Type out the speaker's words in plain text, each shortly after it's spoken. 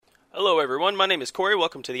Hello, everyone. My name is Corey.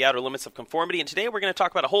 Welcome to the Outer Limits of Conformity, and today we're going to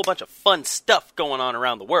talk about a whole bunch of fun stuff going on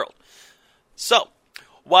around the world. So,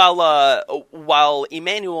 while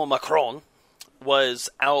Emmanuel Macron was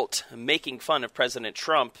out making fun of President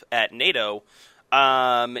Trump at NATO,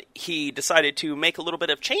 he decided to make a little bit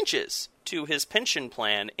of changes to his pension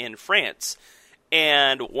plan in France.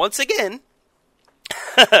 And once again,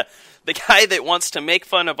 the guy that wants to make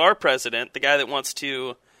fun of our president, the guy that wants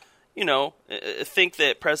to think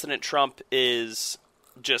that President Trump is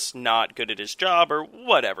just not good at his job or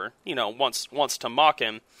whatever, wants to mock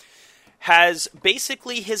him, has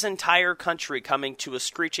basically his entire country coming to a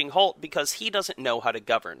screeching halt because he doesn't know how to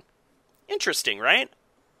govern. Interesting, right?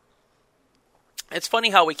 It's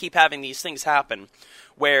funny how we keep having these things happen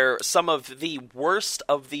where some of the worst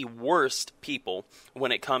people,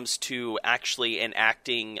 when it comes to actually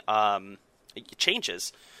enacting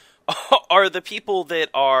changes, are the people that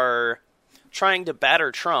are trying to batter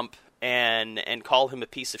Trump and call him a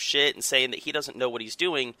piece of shit and saying that he doesn't know what he's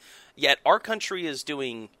doing, yet our country is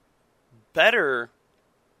doing better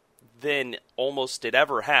than almost it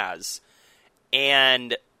ever has,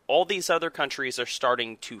 and all these other countries are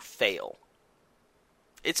starting to fail.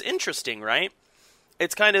 It's interesting, right?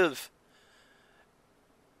 It's kind of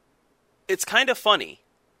funny,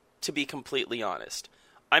 to be completely honest.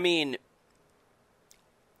 I mean,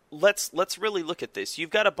 let's really look at this. You've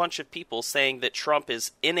got a bunch of people saying that Trump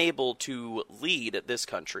is unable to lead this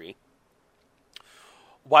country,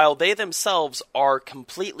 while they themselves are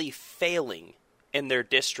completely failing in their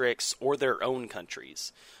districts or their own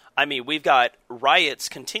countries. I mean, we've got riots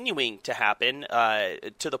continuing to happen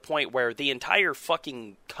to the point where the entire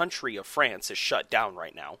fucking country of France is shut down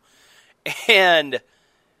right now. And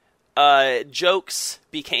jokes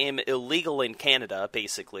became illegal in Canada,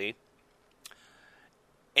 basically.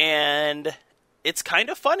 And it's kind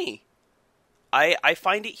of funny. I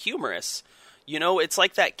find it humorous. It's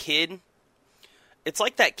like that kid. It's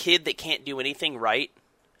like that kid that can't do anything right,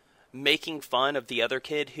 making fun of the other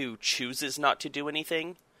kid who chooses not to do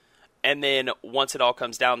anything. And then once it all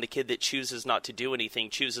comes down, the kid that chooses not to do anything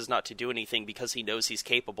because he knows he's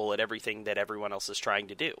capable at everything that everyone else is trying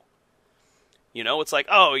to do. It's like,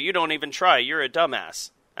 oh, you don't even try. You're a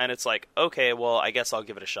dumbass. And it's like, okay, well, I guess I'll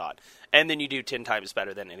give it a shot. And then you do 10 times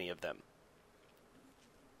better than any of them.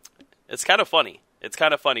 It's kind of funny. It's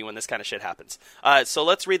kind of funny when this kind of shit happens. So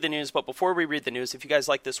let's read the news. But before we read the news, if you guys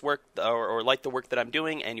like this work or like the work that I'm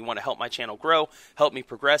doing and you want to help my channel grow, help me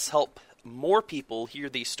progress, help more people hear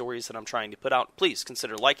these stories that I'm trying to put out, please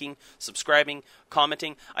consider liking, subscribing,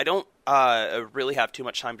 commenting. I don't really have too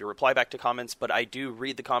much time to reply back to comments, but I do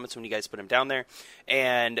read the comments when you guys put them down there.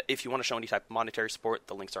 And if you want to show any type of monetary support,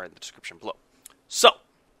 the links are in the description below. So,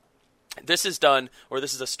 this is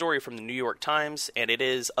a story from the New York Times, and it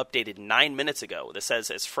is updated 9 minutes ago. This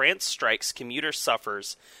says, as France strikes, commuter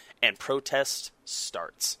suffers, and protest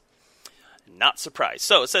starts. Not surprised.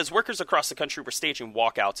 So it says workers across the country were staging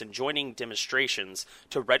walkouts and joining demonstrations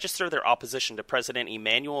to register their opposition to President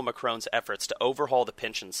Emmanuel Macron's efforts to overhaul the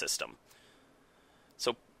pension system.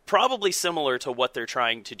 So probably similar to what they're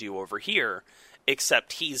trying to do over here,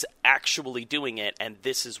 except he's actually doing it, and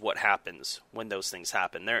this is what happens when those things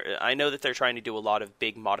happen. I know that they're trying to do a lot of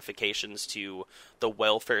big modifications to the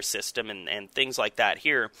welfare system and things like that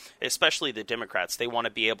here, especially the Democrats. They want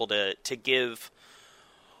to be able to give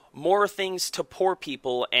more things to poor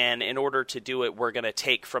people, and in order to do it, we're going to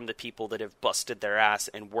take from the people that have busted their ass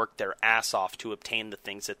and worked their ass off to obtain the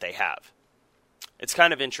things that they have. It's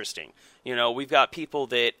kind of interesting. We've got people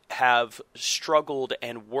that have struggled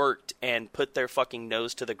and worked and put their fucking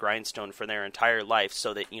nose to the grindstone for their entire life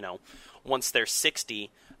so that, once they're 60,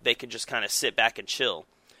 they can just kind of sit back and chill.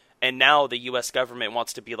 And now the U.S. government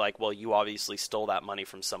wants to be like, well, you obviously stole that money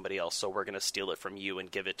from somebody else, so we're going to steal it from you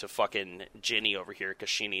and give it to fucking Jenny over here because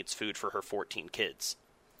she needs food for her 14 kids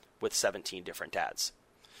with 17 different dads.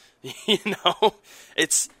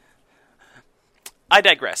 It's... I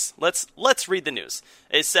digress. Let's read the news.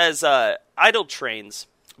 It says, idle trains,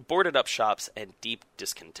 boarded up shops, and deep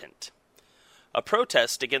discontent. A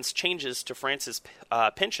protest against changes to France's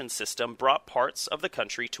pension system brought parts of the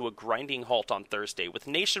country to a grinding halt on Thursday, with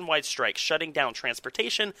nationwide strikes shutting down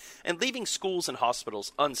transportation and leaving schools and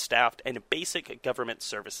hospitals unstaffed and basic government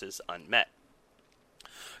services unmet.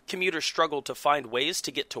 Commuters struggled to find ways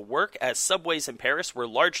to get to work as subways in Paris were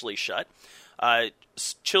largely shut.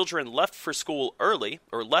 Children left for school early,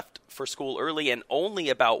 and only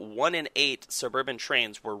about 1 in 8 suburban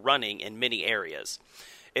trains were running in many areas,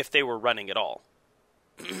 if they were running at all.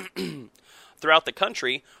 Throughout the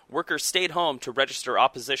country, workers stayed home to register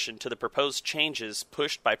opposition to the proposed changes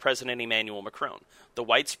pushed by President Emmanuel Macron. The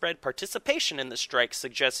widespread participation in the strike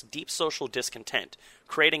suggests deep social discontent,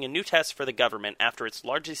 creating a new test for the government after its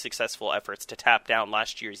largely successful efforts to tap down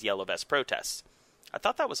last year's Yellow Vest protests. I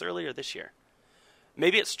thought that was earlier this year.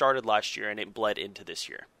 Maybe it started last year and it bled into this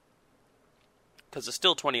year. Because it's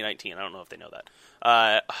still 2019. I don't know if they know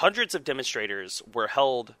that. Hundreds of demonstrators were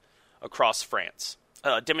held across France.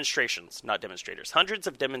 Demonstrations, not demonstrators. Hundreds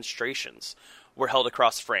of demonstrations were held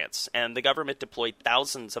across France, and the government deployed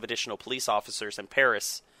thousands of additional police officers in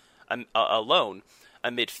Paris alone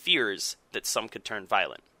amid fears that some could turn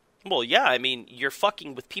violent. Well, yeah, I mean, you're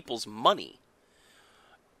fucking with people's money.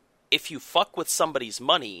 If you fuck with somebody's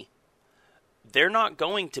money, they're not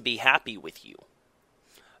going to be happy with you.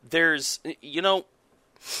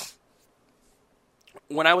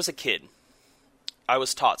 When I was a kid, I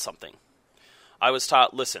was taught something. I was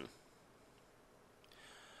taught, listen,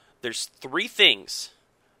 there's 3 things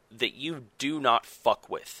that you do not fuck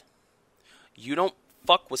with. You don't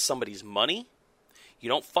fuck with somebody's money. You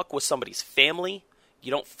don't fuck with somebody's family. You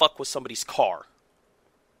don't fuck with somebody's car.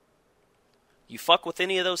 You fuck with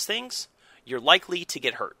any of those things, you're likely to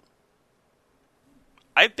get hurt.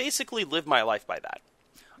 I've basically lived my life by that.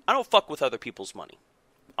 I don't fuck with other people's money.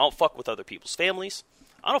 I don't fuck with other people's families.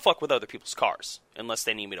 I don't fuck with other people's cars, unless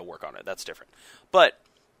they need me to work on it. That's different. But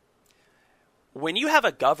when you have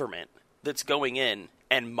a government that's going in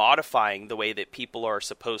and modifying the way that people are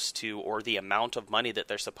supposed to, or the amount of money that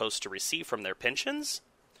they're supposed to receive from their pensions,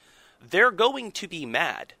 they're going to be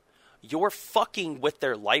mad. You're fucking with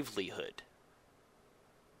their livelihood.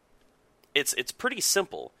 It's pretty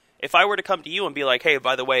simple. If I were to come to you and be like, hey,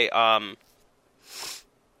 by the way,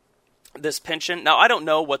 this pension. Now, I don't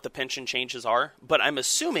know what the pension changes are, but I'm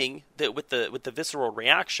assuming that with the visceral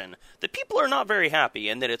reaction, that people are not very happy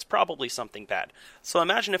and that it's probably something bad. So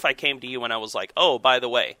imagine if I came to you and I was like, oh, by the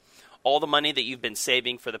way, all the money that you've been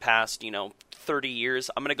saving for the past, 30 years,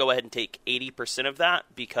 I'm going to go ahead and take 80% of that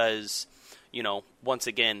because, once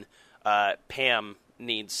again, Pam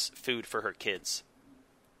needs food for her kids.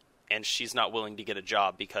 And she's not willing to get a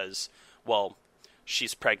job because, well,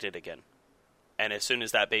 she's pregnant again. And as soon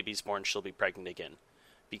as that baby's born, she'll be pregnant again.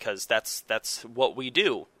 Because that's what we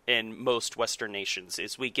do in most Western nations,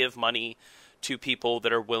 is we give money to people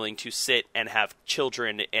that are willing to sit and have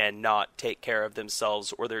children and not take care of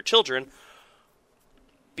themselves or their children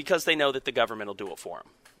because they know that the government will do it for them.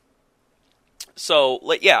 So,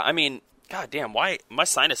 yeah, I mean, goddamn, why my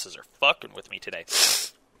sinuses are fucking with me today.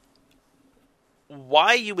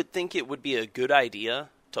 Why you would think it would be a good idea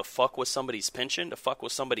to fuck with somebody's pension, to fuck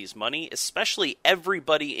with somebody's money, especially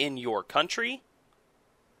everybody in your country?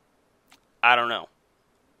 I don't know.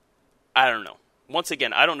 Once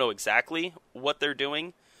again, I don't know exactly what they're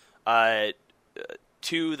doing to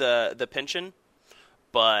the pension,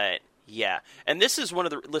 but yeah. And this is one of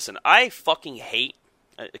the... Listen, I fucking hate...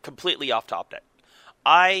 completely off topic.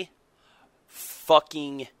 I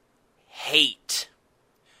fucking hate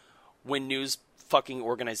when news fucking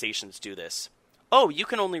organizations do this. Oh, you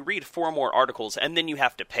can only read 4 more articles and then you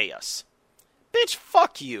have to pay us. Bitch,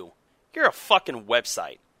 fuck you. You're a fucking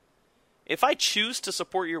website. If I choose to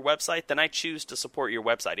support your website, then I choose to support your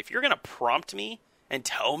website. If you're going to prompt me and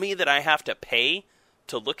tell me that I have to pay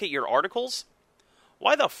to look at your articles,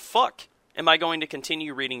 why the fuck am I going to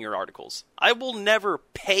continue reading your articles? I will never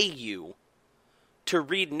pay you to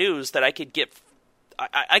read news that I could get.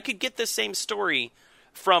 I could get the same story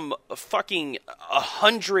from fucking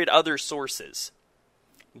 100 other sources.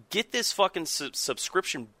 Get this fucking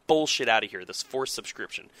subscription bullshit out of here, this forced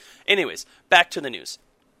subscription. Anyways, back to the news.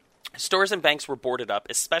 Stores and banks were boarded up,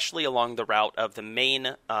 especially along the route of the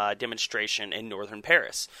main demonstration in northern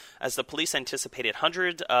Paris, as the police anticipated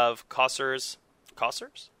hundreds of causers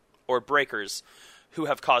or breakers who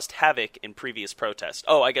have caused havoc in previous protests.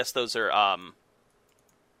 Oh, I guess those are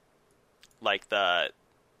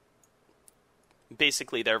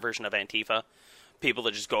basically their version of Antifa. People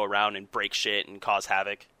that just go around and break shit and cause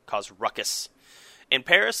havoc, cause ruckus. In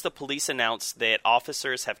Paris, the police announced that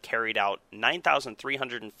officers have carried out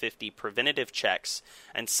 9,350 preventative checks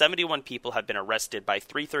and 71 people have been arrested by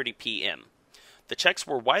 3:30 p.m. The checks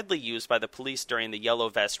were widely used by the police during the Yellow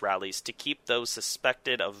Vest rallies to keep those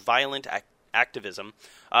suspected of violent activism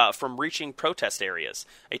from reaching protest areas,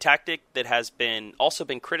 a tactic that has also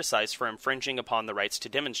been criticized for infringing upon the rights to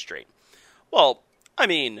demonstrate. Well, I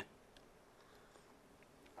mean,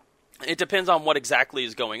 it depends on what exactly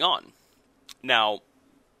is going on. Now,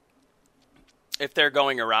 if they're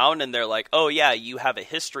going around and they're like, oh yeah, you have a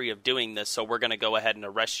history of doing this, so we're going to go ahead and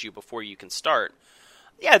arrest you before you can start,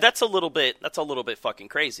 Yeah, that's a little bit fucking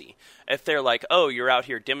crazy. If they're like, "Oh, you're out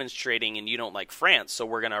here demonstrating and you don't like France, so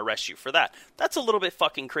we're going to arrest you for that." That's a little bit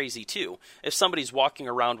fucking crazy too. If somebody's walking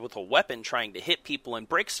around with a weapon trying to hit people and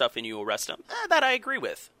break stuff and you arrest them, that I agree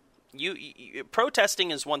with.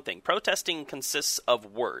 Protesting is one thing. Protesting consists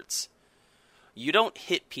of words. You don't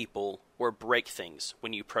hit people or break things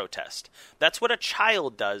when you protest. That's what a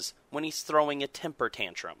child does when he's throwing a temper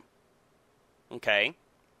tantrum. Okay?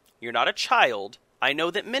 You're not a child. I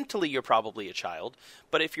know that mentally you're probably a child,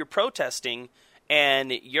 but if you're protesting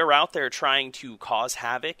and you're out there trying to cause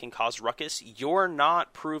havoc and cause ruckus, you're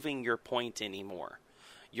not proving your point anymore.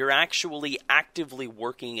 You're actually actively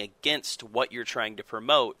working against what you're trying to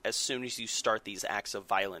promote as soon as you start these acts of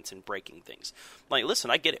violence and breaking things. Like,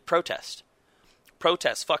 listen, I get it. Protest.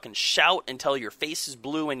 Protest. Fucking shout until your face is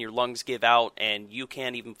blue and your lungs give out and you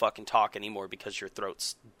can't even fucking talk anymore because your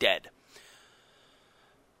throat's dead.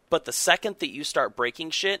 But the second that you start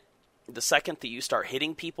breaking shit, the second that you start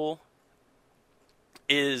hitting people,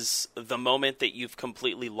 is the moment that you've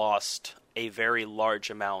completely lost a very large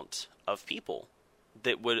amount of people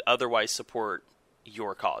that would otherwise support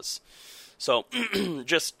your cause. So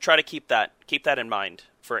just try to keep that in mind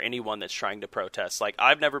for anyone that's trying to protest. Like,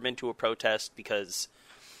 I've never been to a protest because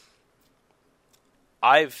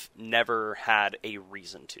I've never had a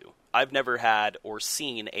reason to. I've never had or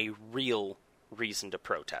seen a real reason to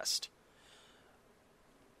protest.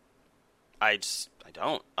 I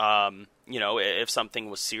don't. If something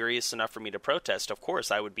was serious enough for me to protest, of course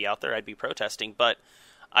I would be out there, I'd be protesting, but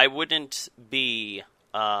I wouldn't be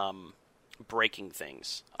breaking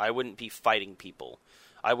things. I wouldn't be fighting people.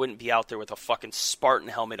 I wouldn't be out there with a fucking Spartan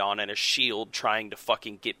helmet on and a shield trying to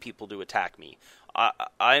fucking get people to attack me.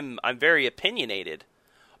 I'm very opinionated,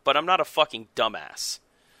 but I'm not a fucking dumbass.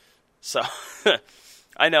 So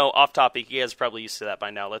I know, off topic, you guys are probably used to that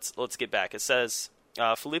by now. Let's get back. It says,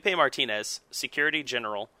 Felipe Martinez, Secretary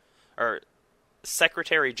General of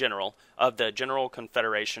the General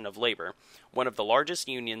Confederation of Labor, one of the largest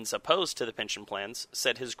unions opposed to the pension plans,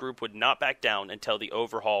 said his group would not back down until the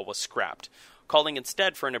overhaul was scrapped, calling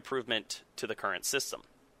instead for an improvement to the current system.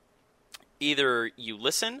 Either you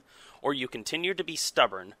listen, or you continue to be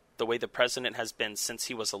stubborn, the way the president has been since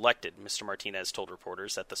he was elected, Mr. Martinez told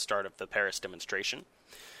reporters at the start of the Paris demonstration.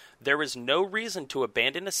 There is no reason to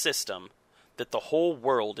abandon a system that the whole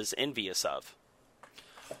world is envious of.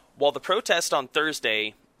 While the protest on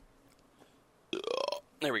Thursday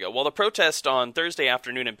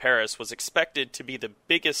afternoon in Paris was expected to be the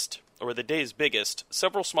biggest, or the day's biggest,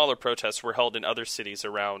 several smaller protests were held in other cities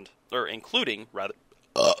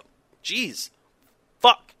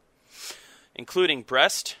including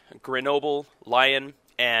Brest, Grenoble, Lyon,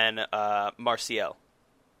 and Marseille.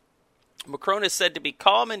 Macron is said to be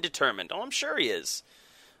calm and determined. Oh, I'm sure he is.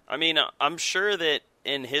 I mean, I'm sure that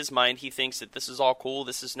in his mind he thinks that this is all cool,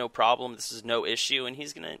 this is no problem, this is no issue, and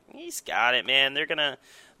he's got it, man. They're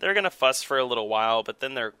gonna fuss for a little while, but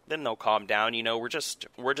then they'll calm down. You know, we're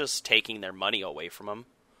just taking their money away from them.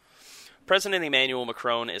 President Emmanuel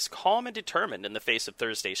Macron is calm and determined in the face of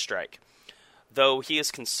Thursday's strike, though he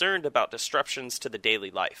is concerned about disruptions to the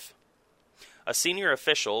daily life. A senior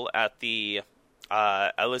official at the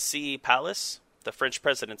Élysée Palace, the French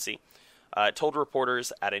presidency, told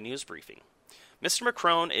reporters at a news briefing. Mr.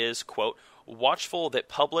 Macron is, quote, watchful that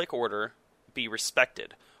public order be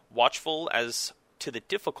respected, watchful as to the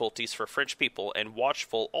difficulties for French people, and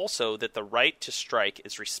watchful also that the right to strike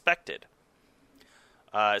is respected,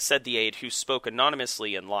 said the aide who spoke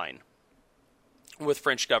anonymously in line with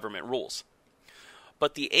French government rules.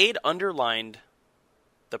 But the aide underlined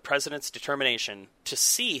the president's determination to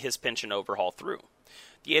see his pension overhaul through.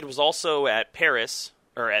 The aide was also at pains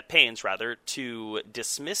to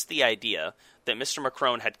dismiss the idea that Mr.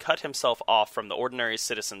 Macron had cut himself off from the ordinary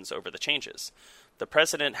citizens over the changes. The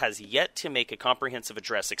president has yet to make a comprehensive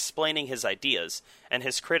address explaining his ideas, and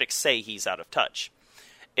his critics say he's out of touch.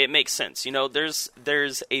 It makes sense. You know, there's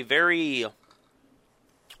a very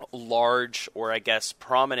large, or I guess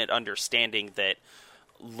prominent understanding that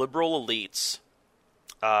liberal elites,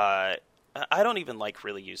 I don't even like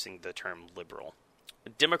really using the term liberal,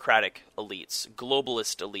 democratic elites,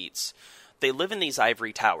 globalist elites, they live in these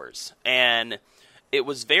ivory towers. And it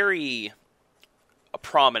was very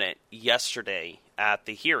prominent yesterday at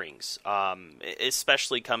the hearings,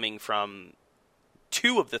 especially coming from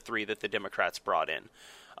two of the three that the Democrats brought in.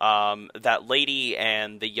 That lady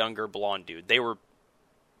and the younger blonde dude. They were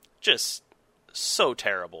just so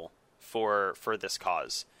terrible for this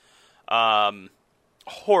cause. Horrible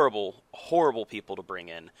people to bring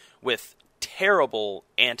in with terrible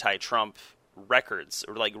anti-Trump records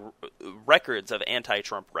of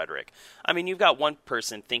anti-Trump rhetoric. I mean, you've got one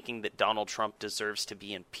person thinking that Donald Trump deserves to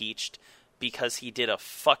be impeached because he did a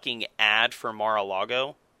fucking ad for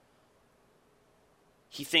Mar-a-Lago.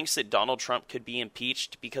 He thinks that Donald Trump could be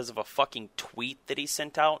impeached because of a fucking tweet that he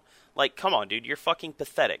sent out. Like, come on, dude, you're fucking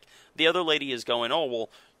pathetic. The other lady is going, oh, well,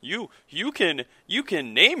 you can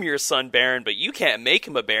name your son Barron, but you can't make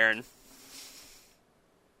him a Baron.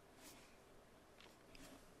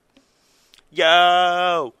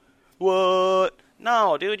 Yo! What?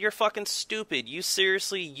 No, dude, you're fucking stupid. You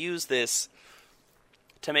seriously use this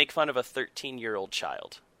to make fun of a 13-year-old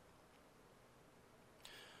child.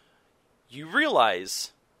 You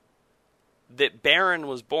realize that Barron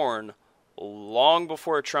was born long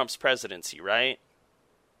before Trump's presidency, right?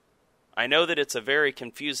 I know that it's a very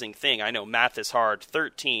confusing thing. I know math is hard.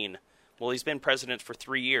 13. Well, he's been president for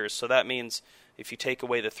 3 years, so that means if you take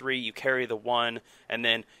away the 3, you carry the 1, and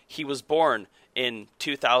then he was born in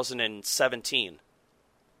 2017.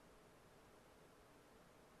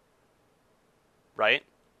 Right?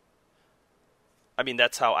 I mean,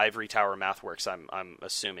 that's how ivory tower math works, I'm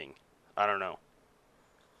assuming. I don't know.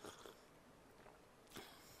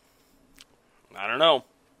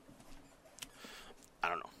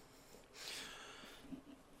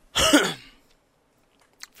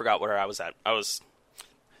 Forgot where I was at.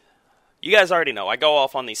 You guys already know. I go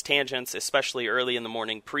off on these tangents, especially early in the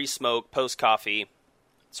morning, pre-smoke, post-coffee.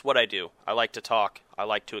 It's what I do. I like to talk. I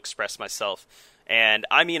like to express myself. And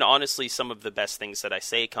I mean, honestly, some of the best things that I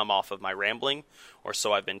say come off of my rambling, or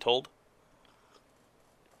so I've been told.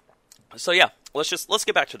 So yeah, let's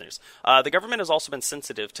get back to the news. The government has also been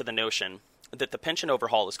sensitive to the notion that the pension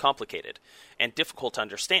overhaul is complicated and difficult to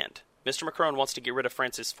understand. Mr. Macron wants to get rid of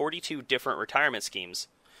France's 42 different retirement schemes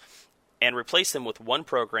and replace them with one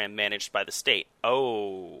program managed by the state.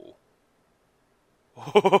 Oh.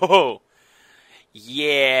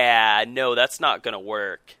 Yeah, no, that's not going to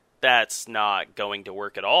work. That's not going to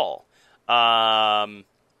work at all. Wow.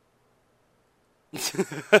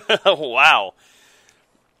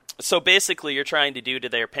 So basically, you're trying to do to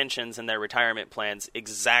their pensions and their retirement plans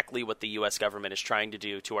exactly what the U.S. government is trying to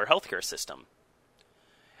do to our healthcare system.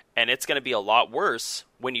 And it's going to be a lot worse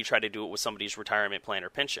when you try to do it with somebody's retirement plan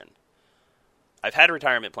or pension. I've had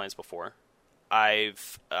retirement plans before.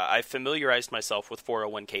 I've familiarized myself with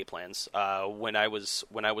 401k plans. When I was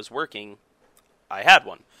working, I had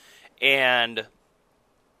one, and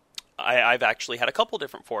I've actually had a couple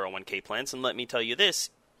different 401k plans. And let me tell you this: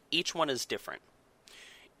 each one is different.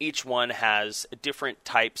 Each one has different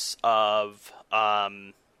types of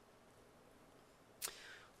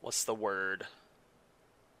what's the word?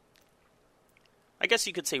 I guess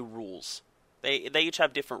you could say rules. They each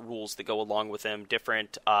have different rules that go along with them,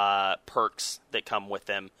 different perks that come with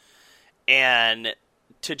them. And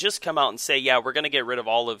to just come out and say, yeah, we're going to get rid of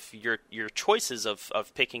all of your choices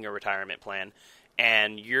of picking a retirement plan,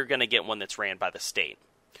 and you're going to get one that's ran by the state.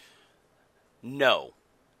 No,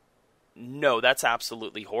 that's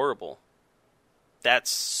absolutely horrible.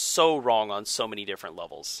 That's so wrong on so many different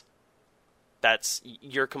levels.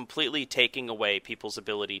 You're completely taking away people's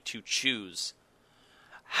ability to choose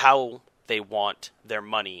how they want their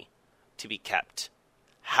money to be kept,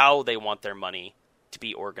 how they want their money to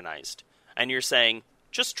be organized. And you're saying,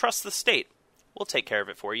 just trust the state. We'll take care of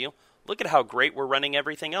it for you. Look at how great we're running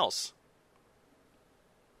everything else.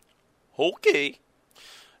 Okay.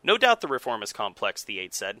 No doubt the reform is complex, the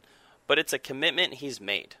aide said, but it's a commitment he's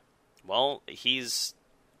made. Well, it's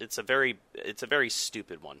a very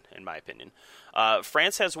stupid one, in my opinion.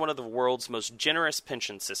 France has one of the world's most generous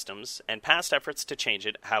pension systems, and past efforts to change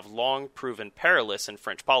it have long proven perilous in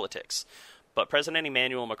French politics. But President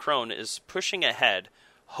Emmanuel Macron is pushing ahead,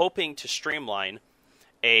 hoping to streamline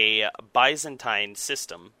a Byzantine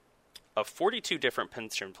system of 42 different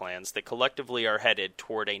pension plans that collectively are headed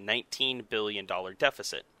toward a $19 billion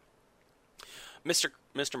deficit. Mr.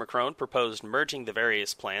 Macron proposed merging the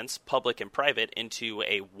various plans, public and private, into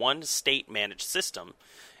a one-state-managed system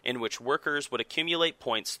in which workers would accumulate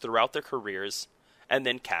points throughout their careers and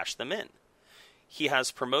then cash them in. He has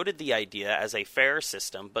promoted the idea as a fair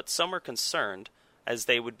system, but some are concerned as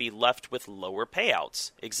they would be left with lower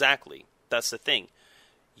payouts. Exactly. That's the thing.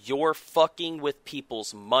 You're fucking with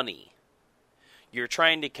people's money. You're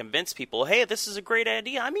trying to convince people, hey, this is a great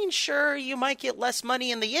idea. I mean, sure, you might get less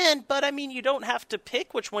money in the end, but I mean, you don't have to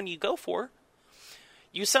pick which one you go for.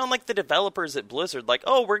 You sound like the developers at Blizzard, like,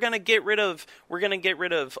 oh, we're gonna get rid of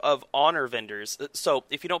honor vendors. So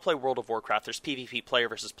if you don't play World of Warcraft, there's PvP, player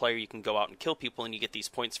versus player. You can go out and kill people, and you get these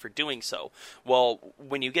points for doing so. Well,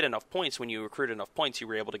 when you get enough points, when you recruit enough points, you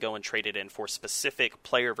were able to go and trade it in for specific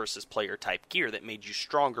player versus player type gear that made you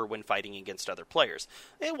stronger when fighting against other players.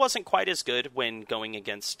 It wasn't quite as good when going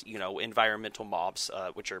against, environmental mobs,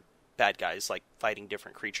 which are bad guys, like fighting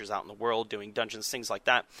different creatures out in the world, doing dungeons, things like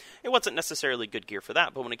that. It wasn't necessarily good gear for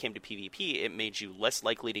that, but when it came to PvP, it made you less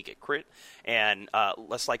likely to get crit, and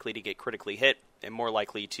less likely to get critically hit, and more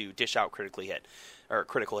likely to dish out critically hit, or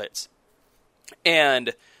critical hits.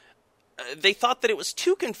 And they thought that it was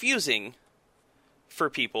too confusing for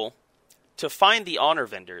people to find the honor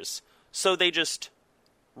vendors, so they just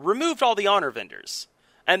removed all the honor vendors.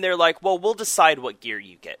 And they're like, well, we'll decide what gear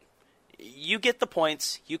you get. You get the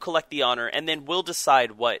points, you collect the honor, and then we'll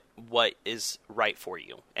decide what is right for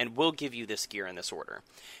you. And we'll give you this gear in this order.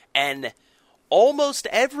 And almost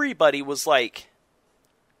everybody was like,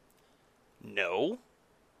 no,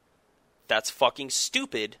 that's fucking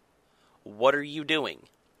stupid. What are you doing?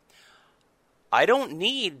 I don't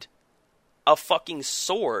need a fucking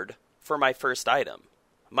sword for my first item.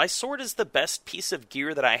 My sword is the best piece of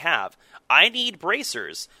gear that I have. I need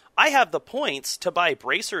bracers. I have the points to buy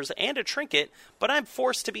bracers and a trinket, but I'm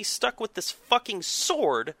forced to be stuck with this fucking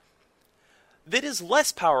sword that is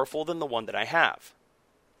less powerful than the one that I have.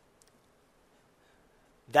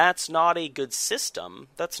 That's not a good system.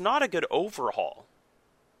 That's not a good overhaul.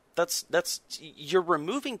 You're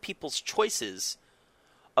removing people's choices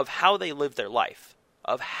of how they live their life,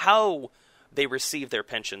 of how they receive their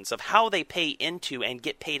pensions, of how they pay into and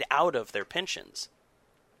get paid out of their pensions.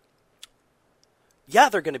 Yeah,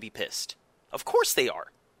 they're going to be pissed. Of course they are.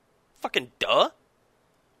 Fucking duh.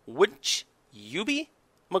 Wouldn't you be,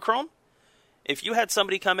 Macron? If you had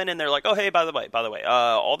somebody come in and they're like, oh, hey, by the way,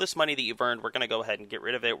 all this money that you've earned, we're going to go ahead and get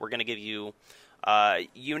rid of it. We're going to give you,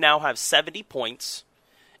 you now have 70 points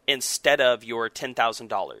instead of your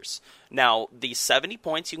 $10,000. Now, these 70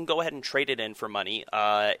 points, you can go ahead and trade it in for money.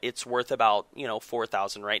 It's worth about,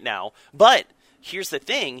 $4,000 right now. But here's the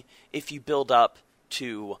thing. If you build up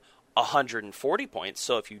to 140 points,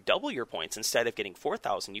 so if you double your points, instead of getting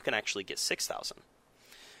 4,000, you can actually get 6,000.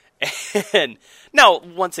 And now,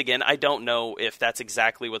 once again, I don't know if that's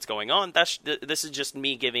exactly what's going on. This is just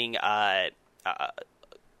me giving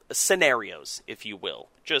scenarios, if you will.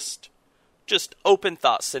 Just open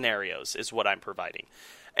thought scenarios is what I'm providing.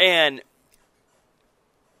 And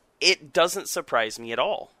it doesn't surprise me at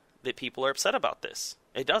all that people are upset about this.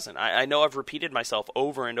 It doesn't. I know I've repeated myself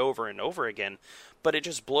over and over and over again, but it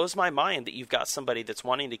just blows my mind that you've got somebody that's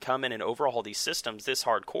wanting to come in and overhaul these systems this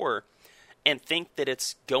hardcore and think that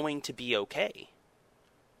it's going to be okay.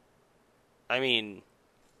 I mean,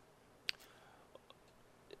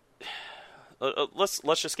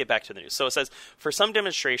 let's just get back to the news. So it says, for some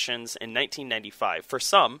demonstrations in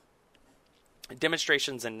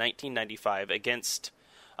 1995 against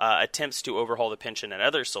attempts to overhaul the pension and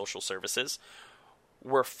other social services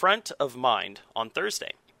were front of mind on Thursday.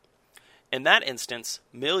 In that instance,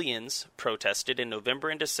 millions protested in November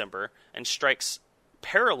and December, and strikes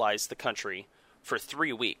paralyzed the country for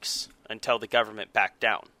 3 weeks until the government backed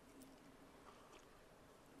down.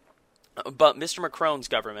 But Mr. Macron's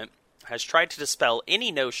government has tried to dispel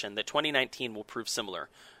any notion that 2019 will prove similar,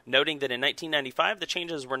 noting that in 1995 the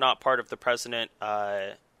changes were not part of the President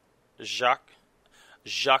Jacques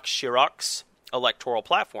Chirac's electoral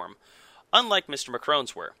platform, unlike Mr.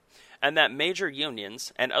 Macron's were, and that major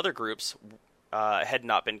unions and other groups had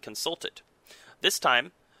not been consulted. This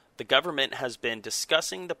time, the government has been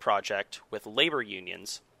discussing the project with labor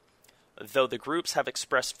unions, though the groups have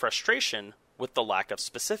expressed frustration with the lack of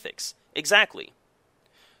specifics. Exactly.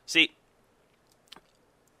 See,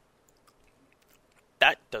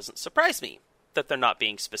 that doesn't surprise me that they're not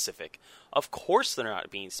being specific. Of course they're not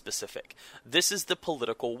being specific. This is the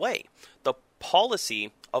political way. The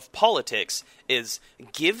policy of politics is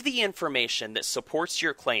give the information that supports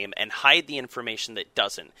your claim and hide the information that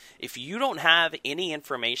doesn't. If you don't have any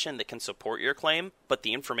information that can support your claim, but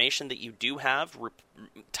the information that you do have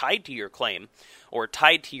tied to your claim or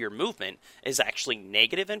tied to your movement is actually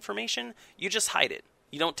negative information, you just hide it.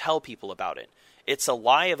 You don't tell people about it. It's a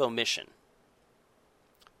lie of omission.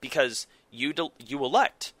 Because you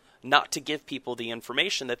elect not to give people the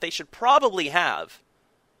information that they should probably have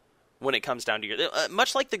when it comes down to your...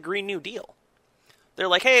 much like the Green New Deal. They're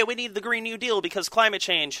like, hey, we need the Green New Deal because climate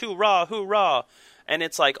change, hoorah, hoorah. And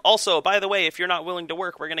it's like, also, by the way, if you're not willing to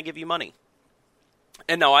work, we're going to give you money.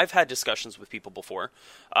 And now I've had discussions with people before.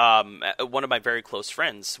 One of my very close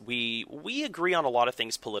friends, we agree on a lot of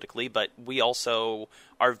things politically, but we also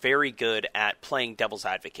are very good at playing devil's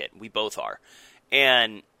advocate. We both are.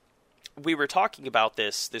 And we were talking about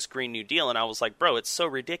this Green New Deal, and I was like, bro, it's so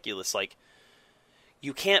ridiculous. Like,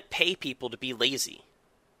 you can't pay people to be lazy.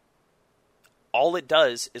 All it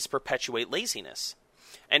does is perpetuate laziness.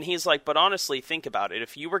 And he's like, but honestly, think about it.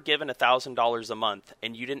 If you were given $1,000 a month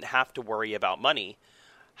and you didn't have to worry about money,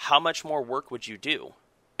 how much more work would you do?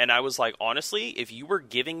 And I was like, honestly, if you were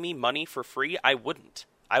giving me money for free, I wouldn't.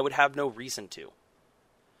 I would have no reason to.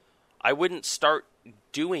 I wouldn't start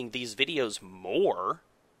doing these videos more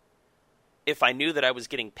if I knew that I was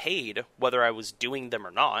getting paid, whether I was doing them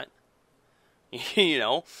or not. You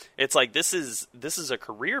know, it's like this is a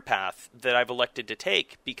career path that I've elected to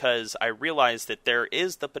take because I realize that there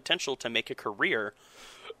is the potential to make a career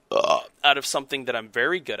out of something that I'm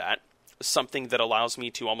very good at, something that allows me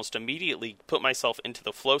to almost immediately put myself into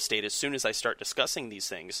the flow state as soon as I start discussing these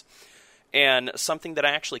things, and something that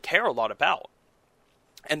I actually care a lot about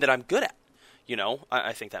and that I'm good at. You know,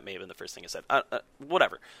 I think that may have been the first thing I said.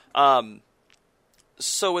 Whatever.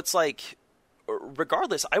 So it's like,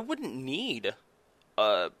 regardless, I wouldn't need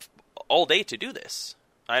all day to do this.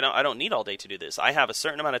 I don't need all day to do this. I have a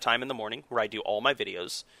certain amount of time in the morning where I do all my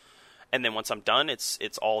videos, and then once I'm done,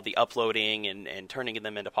 it's all the uploading and turning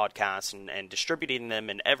them into podcasts and distributing them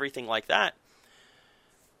and everything like that.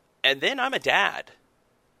 And then I'm a dad.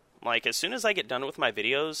 Like, as soon as I get done with my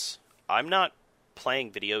videos, I'm not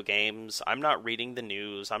playing video games. I'm not reading the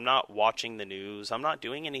news. I'm not watching the news. I'm not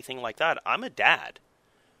doing anything like that. I'm a dad.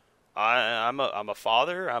 I'm a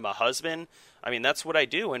father. I'm a husband. I mean, that's what I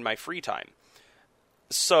do in my free time.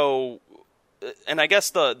 So, and I guess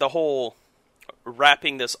the whole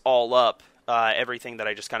wrapping this all up, everything that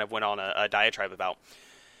I just kind of went on a diatribe about.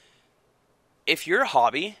 If your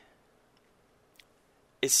hobby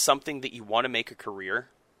is something that you want to make a career,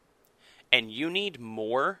 and you need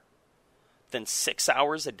more than 6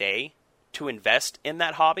 hours a day to invest in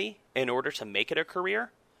that hobby in order to make it a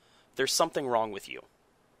career, there's something wrong with you.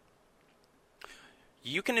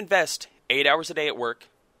 You can invest 8 hours a day at work,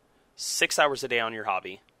 6 hours a day on your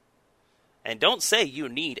hobby, and don't say you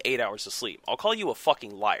need 8 hours of sleep. I'll call you a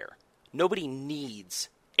fucking liar. Nobody needs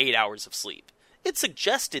 8 hours of sleep. It's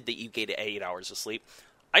suggested that you get 8 hours of sleep.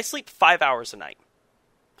 I sleep 5 hours a night.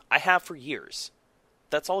 I have for years.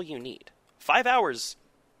 That's all you need. 5 hours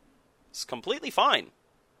is completely fine.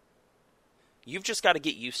 You've just got to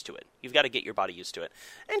get used to it. You've got to get your body used to it.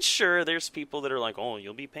 And sure, there's people that are like, oh,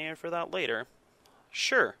 you'll be paying for that later.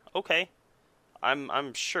 Sure, okay.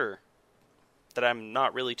 I'm sure that I'm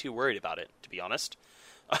not really too worried about it, to be honest.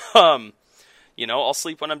 You know, I'll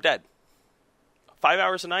sleep when I'm dead. 5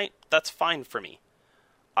 hours a night, that's fine for me.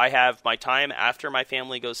 I have my time after my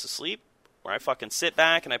family goes to sleep, where I fucking sit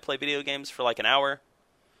back and I play video games for like an hour.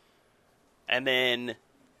 And then,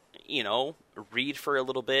 you know, read for a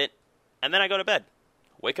little bit. And then I go to bed.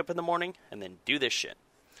 Wake up in the morning and then do this shit.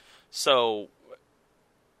 So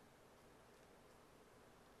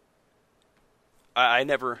I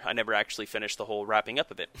never actually finished the whole wrapping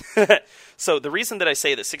up of it. So the reason that I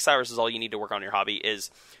say that 6 hours is all you need to work on your hobby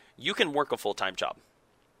is you can work a full-time job.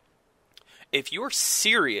 If you're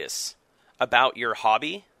serious about your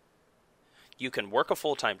hobby, you can work a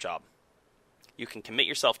full-time job. You can commit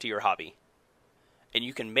yourself to your hobby. And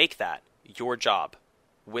you can make that your job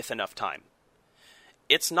with enough time.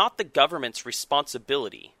 It's not the government's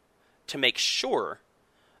responsibility to make sure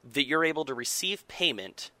that you're able to receive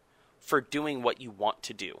payment for doing what you want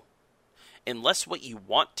to do, unless what you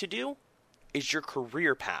want to do is your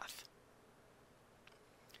career path.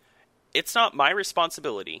 It's not my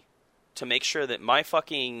responsibility to make sure that my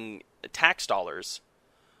fucking tax dollars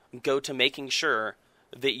go to making sure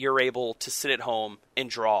that you're able to sit at home and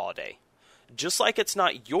draw all day. Just like it's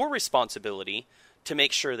not your responsibility to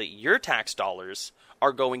make sure that your tax dollars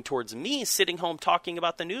are going towards me sitting home talking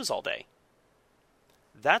about the news all day.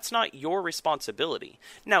 That's not your responsibility.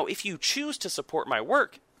 Now, if you choose to support my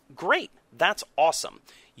work, great. That's awesome.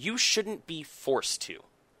 You shouldn't be forced to.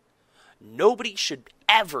 Nobody should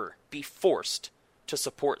ever be forced to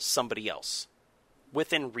support somebody else,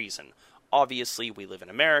 within reason. Obviously, we live in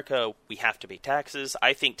America. We have to pay taxes.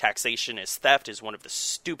 I think taxation is theft is one of the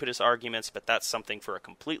stupidest arguments, but that's something for a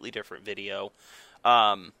completely different video.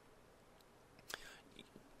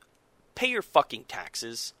 Pay your fucking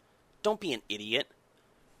taxes. Don't be an idiot.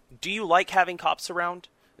 Do you like having cops around?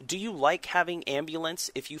 Do you like having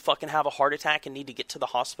ambulance if you fucking have a heart attack and need to get to the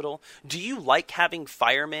hospital? Do you like having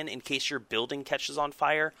firemen in case your building catches on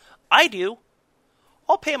fire? I do.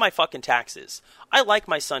 I'll pay my fucking taxes. I like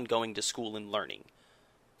my son going to school and learning.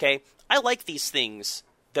 Okay? I like these things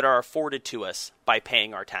that are afforded to us by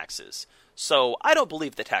paying our taxes. So I don't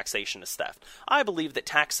believe that taxation is theft. I believe that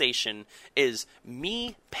taxation is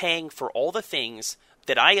me paying for all the things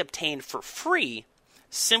that I obtained for free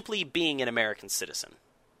simply being an American citizen.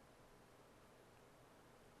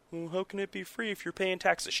 Well, how can it be free if you're paying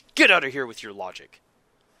taxes? Get out of here with your logic.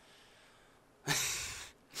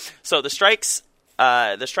 So the strike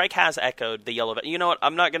has echoed the yellow. You know what?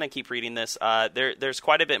 I'm not going to keep reading this. There's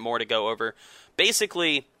quite a bit more to go over.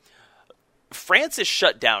 Basically, France is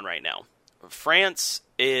shut down right now. France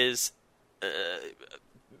is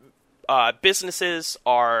businesses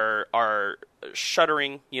are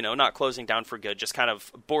shuttering, not closing down for good, just kind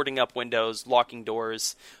of boarding up windows, locking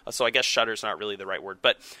doors. So I guess shutter's not really the right word,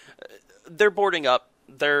 but they're boarding up.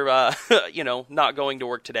 They're not going to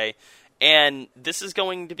work today. And this is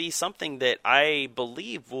going to be something that I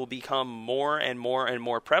believe will become more and more and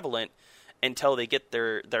more prevalent until they get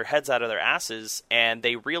their heads out of their asses and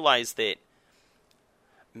they realize that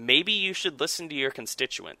maybe you should listen to your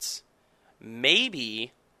constituents.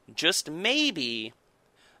 Maybe, just maybe,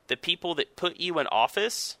 the people that put you in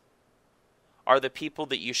office are the people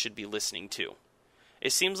that you should be listening to.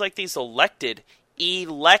 It seems like these elected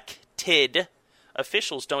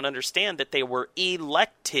officials don't understand that they were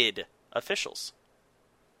elected officials.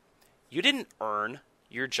 You didn't earn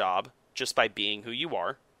your job just by being who you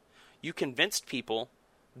are. You convinced people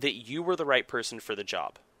that you were the right person for the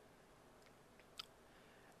job.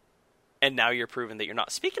 And now you're proving that you're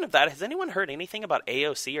not. Speaking of that, has anyone heard anything about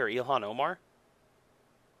AOC or Ilhan Omar?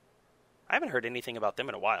 I haven't heard anything about them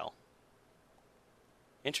in a while.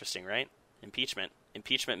 Interesting, right? Impeachment.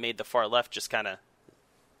 Impeachment made the far left just kind of...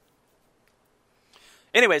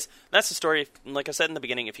 Anyways, that's the story. Like I said in the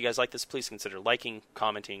beginning, if you guys like this, please consider liking,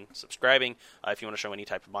 commenting, subscribing. If you want to show any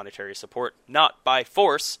type of monetary support, not by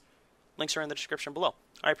force, links are in the description below.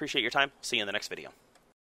 I appreciate your time. See you in the next video.